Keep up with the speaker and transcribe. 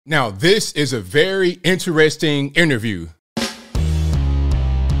Now, this is a very interesting interview.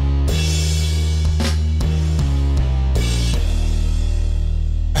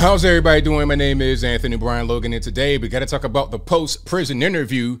 How's everybody doing? My name is Anthony Brian Logan, and today we got to talk about the post-prison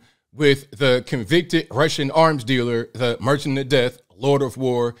interview with the convicted Russian arms dealer, the merchant of death, Lord of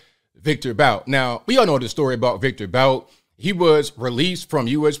War, Viktor Bout. Now, we all know the story about Viktor Bout. He was released from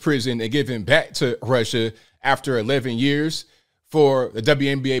U.S. prison and given back to Russia after 11 years for the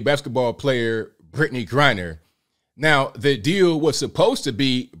WNBA basketball player Brittany Griner. Now, the deal was supposed to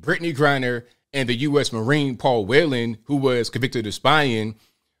be Brittany Griner and the U.S. Marine Paul Whelan, who was convicted of spying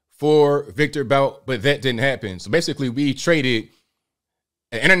for Viktor Bout, but that didn't happen. So basically, we traded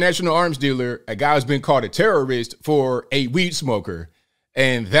an international arms dealer, a guy who's been called a terrorist, for a weed smoker.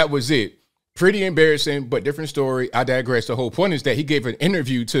 And that was it. Pretty embarrassing, but different story. I digress. The whole point is that he gave an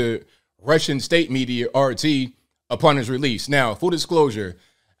interview to Russian state media, RT, upon his release. Now, full disclosure,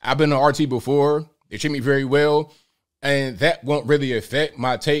 I've been on RT before. They treat me very well, and that won't really affect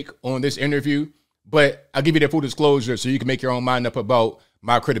my take on this interview. But I'll give you that full disclosure so you can make your own mind up about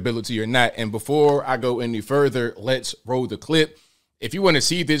my credibility or not. And before I go any further, let's roll the clip. If you want to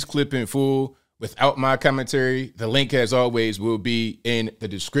see this clip in full without my commentary, the link, as always, will be in the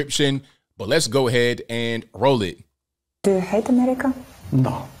description. But let's go ahead and roll it. Do you hate America?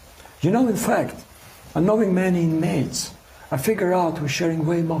 No. You know, in fact, knowing many inmates, I figure out we're sharing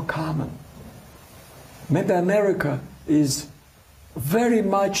way more common. Maybe America is very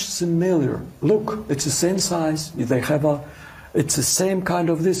much similar. Look, it's the same size. It's the same kind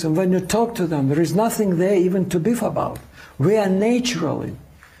of this. And when you talk to them, there is nothing there even to beef about. We are naturally,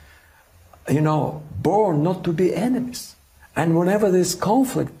 born not to be enemies. And whenever there's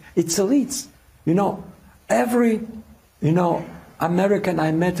conflict, it's elites. Every, American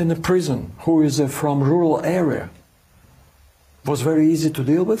I met in a prison who is from rural area was very easy to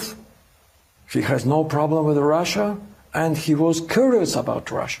deal with. He has no problem with Russia, and he was curious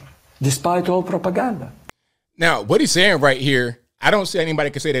about Russia, despite all propaganda. Now, what he's saying right here, I don't see anybody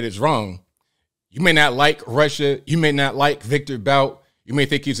can say that it's wrong. You may not like Russia. You may not like Viktor Bout. You may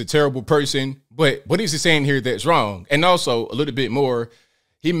think he's a terrible person. But what is he saying here that's wrong? And also, a little bit more,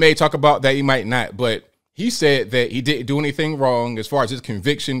 he may talk about that, he might not. But he said that he didn't do anything wrong as far as his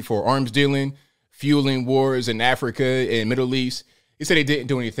conviction for arms dealing, fueling wars in Africa and Middle East. He said he didn't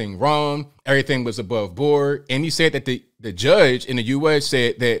do anything wrong. Everything was above board. And he said that the judge in the U.S.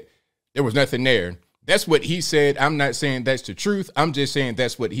 said that there was nothing there. That's what he said. I'm not saying that's the truth. I'm just saying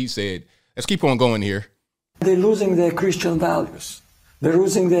that's what he said. Let's keep on going here. They're losing their Christian values. They're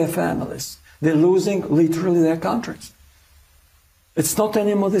losing their families. They're losing literally their countries. It's not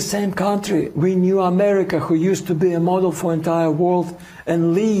anymore the same country. We knew America, who used to be a model for entire world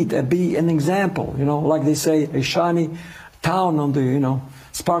and be an example, like they say, a shiny town on the,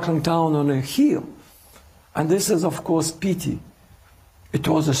 sparkling town on a hill. And this is, of course, pity. It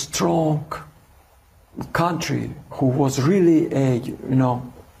was a strong country who was really a,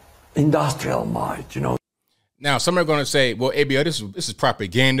 industrial might, Now, some are going to say, well, ABO, this is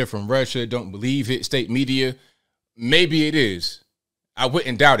propaganda from Russia. Don't believe it. State media. Maybe it is. I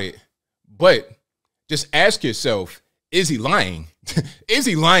wouldn't doubt it. But just ask yourself, is he lying? Is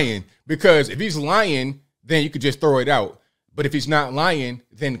he lying? Because if he's lying, then you could just throw it out. But if he's not lying,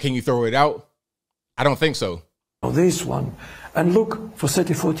 then can you throw it out? I don't think so. This one. And look, for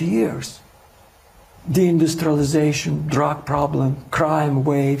 30, 40 years, deindustrialization, drug problem, crime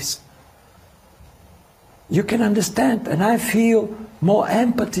waves. You can understand, and I feel more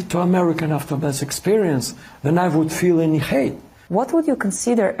empathy to American after this experience than I would feel any hate. What would you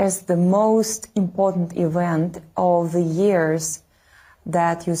consider as the most important event of the years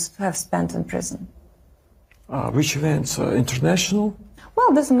that you have spent in prison? Which events? International?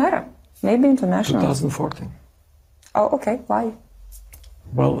 Well, it doesn't matter. Maybe international. 2014. Oh, okay. Why?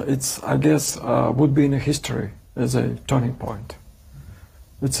 Well, I guess, would be in history as a turning point.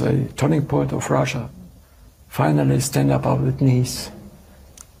 It's a turning point of Russia. Finally stand up on its knees.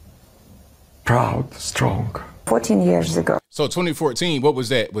 Proud, strong. 14 years ago. So 2014, what was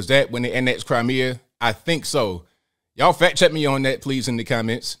that? Was that when they annexed Crimea? I think so. Y'all fact check me on that, please, in the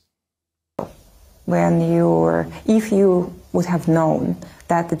comments. If you would have known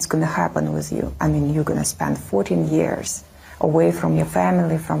that it's going to happen with you, you're going to spend 14 years away from your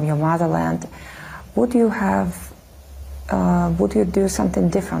family, from your motherland, would you do something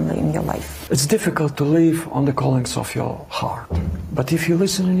differently in your life? It's difficult to live on the callings of your heart. But if you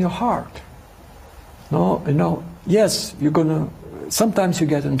listen in your heart, yes, sometimes you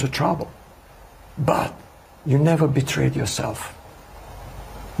get into trouble, but you never betrayed yourself.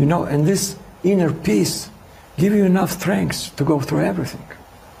 And this inner peace give you enough strength to go through everything.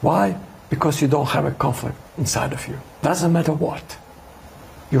 Why? Because you don't have a conflict inside of you. Doesn't matter what.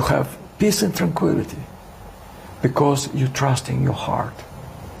 You have peace and tranquility because you trust in your heart.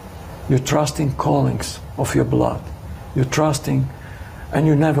 You trust in callings of your blood. You trusting, and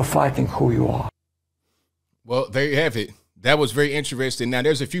you're never fighting who you are. Well, there you have it. That was very interesting. Now,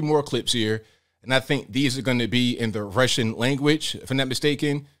 there's a few more clips here, and I think these are going to be in the Russian language, if I'm not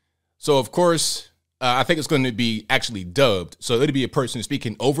mistaken. So, of course, I think it's going to be actually dubbed. So it'll be a person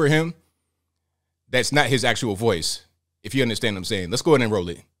speaking over him. That's not his actual voice, if you understand what I'm saying. Let's go ahead and roll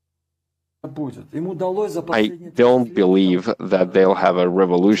it. I don't believe that they'll have a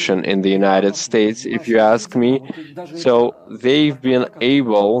revolution in the United States, if you ask me. So they've been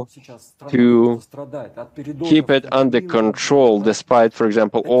able to keep it under control despite, for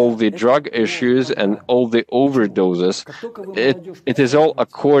example, all the drug issues and all the overdoses. It is all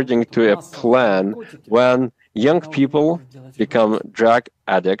according to a plan. When young people become drug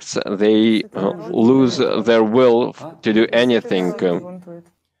addicts, they lose their will to do anything.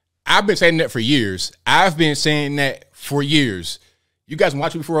 I've been saying that for years. You guys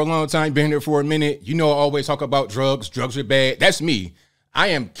watch me for a long time, been here for a minute. You know I always talk about drugs. Drugs are bad. That's me. I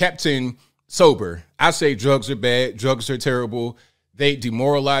am Captain Sober. I say drugs are bad. Drugs are terrible. They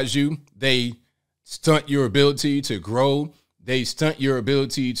demoralize you. They stunt your ability to grow. They stunt your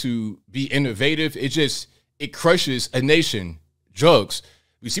ability to be innovative. It crushes a nation. Drugs.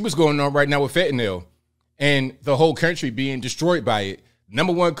 We see what's going on right now with fentanyl and the whole country being destroyed by it.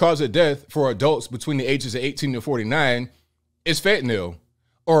 Number one cause of death for adults between the ages of 18 to 49 is fentanyl,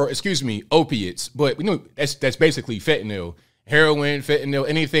 or excuse me, opiates. But we know that's basically fentanyl, heroin, fentanyl,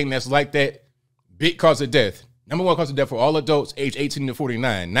 anything that's like that. Big cause of death. Number one cause of death for all adults age 18 to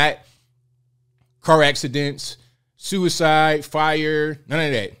 49. Not car accidents, suicide, fire, none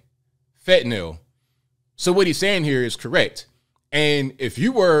of that. Fentanyl. So what he's saying here is correct. And if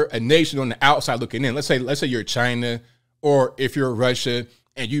you were a nation on the outside looking in, let's say you're China, or if you're Russia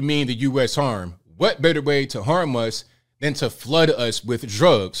and you mean the U.S. harm, what better way to harm us than to flood us with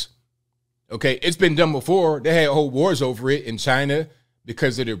drugs? Okay, it's been done before. They had whole wars over it in China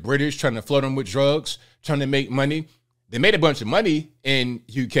because of the British trying to flood them with drugs, trying to make money. They made a bunch of money in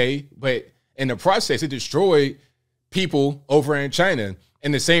UK, but in the process, it destroyed people over in China.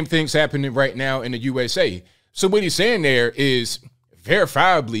 And the same thing's happening right now in the USA. So what he's saying there is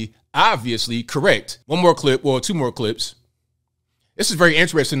verifiably, obviously correct. One more clip, well, two more clips. This is very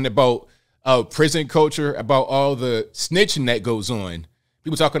interesting about prison culture, about all the snitching that goes on.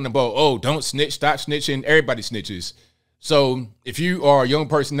 People talking about, oh, don't snitch, stop snitching. Everybody snitches. So if you are a young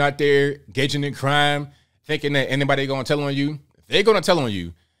person out there engaging in crime, thinking that anybody going to tell on you, they're going to tell on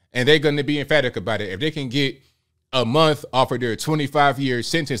you, and they're going to be emphatic about it. If they can get a month off of their 25-year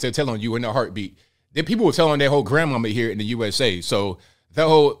sentence, they're telling you in a heartbeat. Then people were telling their whole grandmama here in the USA. So the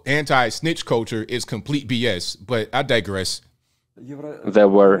whole anti-snitch culture is complete BS, but I digress. There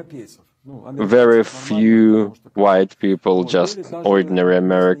were very few white people, just ordinary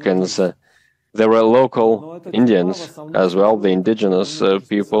Americans. There were local Indians as well, the indigenous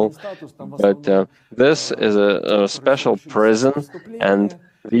people. But this is a special prison, and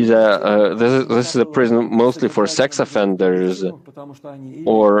this is a prison mostly for sex offenders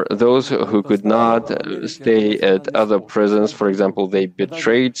or those who could not stay at other prisons. For example, they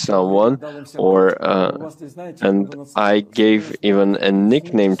betrayed someone, and I gave even a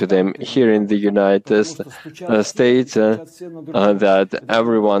nickname to them here in the United States that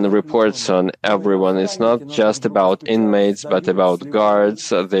everyone reports on everyone. It's not just about inmates, but about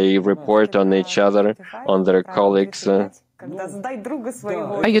guards. They report on each other, on their colleagues.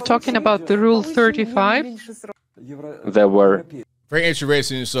 Are you talking about the Rule 35? There were. Very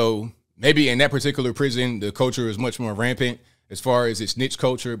interesting. So maybe in that particular prison, the culture is much more rampant as far as its snitch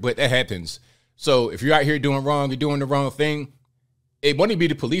culture, but that happens. So if you're out here doing wrong, you're doing the wrong thing, it wouldn't be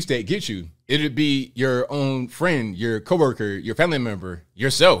the police that get you. It'd be your own friend, your coworker, your family member,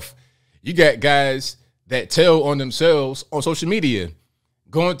 yourself. You got guys that tell on themselves on social media,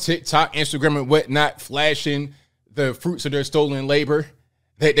 go on TikTok, Instagram, and whatnot, flashing the fruits of their stolen labor.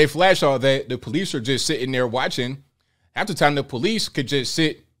 They flash all that. The police are just sitting there watching. Half the time, the police could just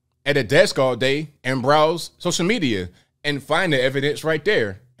sit at a desk all day and browse social media and find the evidence right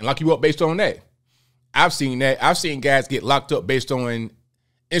there and lock you up based on that. I've seen that. I've seen guys get locked up based on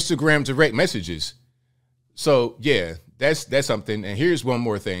Instagram direct messages. So yeah, that's something. And here's one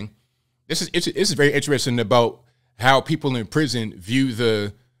more thing. This is very interesting about how people in prison view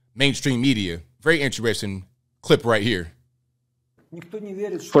the mainstream media. Very interesting clip right here.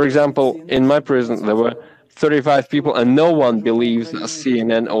 For example, in my prison, there were 35 people, and no one believes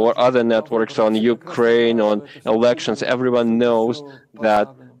CNN or other networks on Ukraine, on elections. Everyone knows that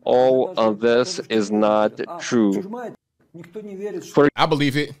all of this is not true. I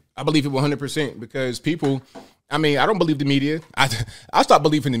believe it. I believe it 100% because people, I mean, I don't believe the media. I stopped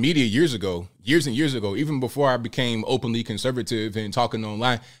believing the media years and years ago, even before I became openly conservative and talking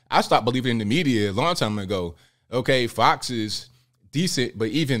online. I stopped believing in the media a long time ago. Okay, Fox is decent, but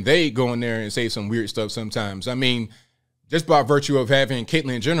even they go in there and say some weird stuff sometimes. I mean, just by virtue of having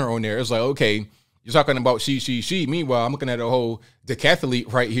Caitlyn Jenner on there, it's like, okay, you're talking about she. Meanwhile, I'm looking at a whole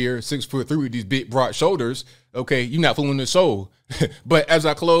decathlete right here, 6'3" with these big broad shoulders. Okay, you're not fooling the soul. But as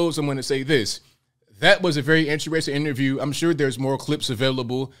I close, I'm going to say this. That was a very interesting interview. I'm sure there's more clips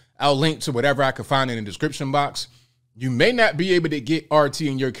available. I'll link to whatever I can find in the description box. You may not be able to get RT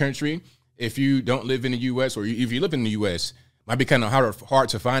in your country if you don't live in the U.S. or if you live in the U.S. Might be kind of hard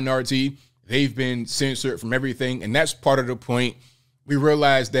to find RT. They've been censored from everything, and that's part of the point. We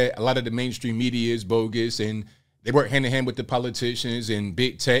realize that a lot of the mainstream media is bogus, and they work hand in hand with the politicians and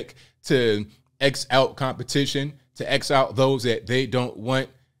big tech to X out competition, to X out those that they don't want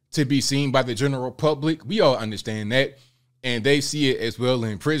to be seen by the general public. We all understand that, and they see it as well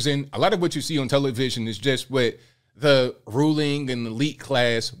in prison. A lot of what you see on television is just what the ruling and elite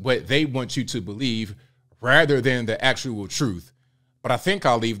class, what they want you to believe, rather than the actual truth. But I think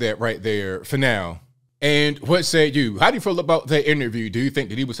I'll leave that right there for now. And what say you? How do you feel about that interview? Do you think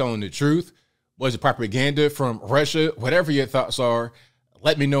that he was telling the truth? Was it propaganda from Russia? Whatever your thoughts are,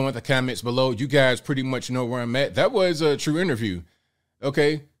 let me know in the comments below. You guys pretty much know where I'm at. That was a true interview.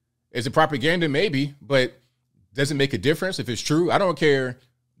 Okay. Is it propaganda? Maybe, but does it make a difference if it's true? I don't care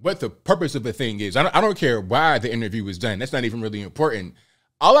what the purpose of the thing is. I don't care why the interview was done. That's not even really important.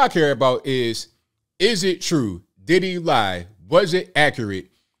 All I care about is it true? Did he lie? Was it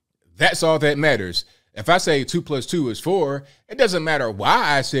accurate? That's all that matters. If I say 2 + 2 is 4, it doesn't matter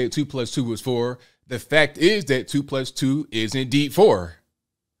why I said 2 + 2 is 4. The fact is that 2 + 2 is indeed 4.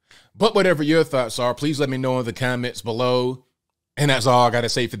 But whatever your thoughts are, please let me know in the comments below. And that's all I got to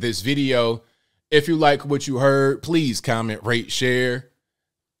say for this video. If you like what you heard, please comment, rate, share,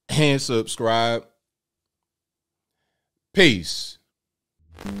 and subscribe. Peace.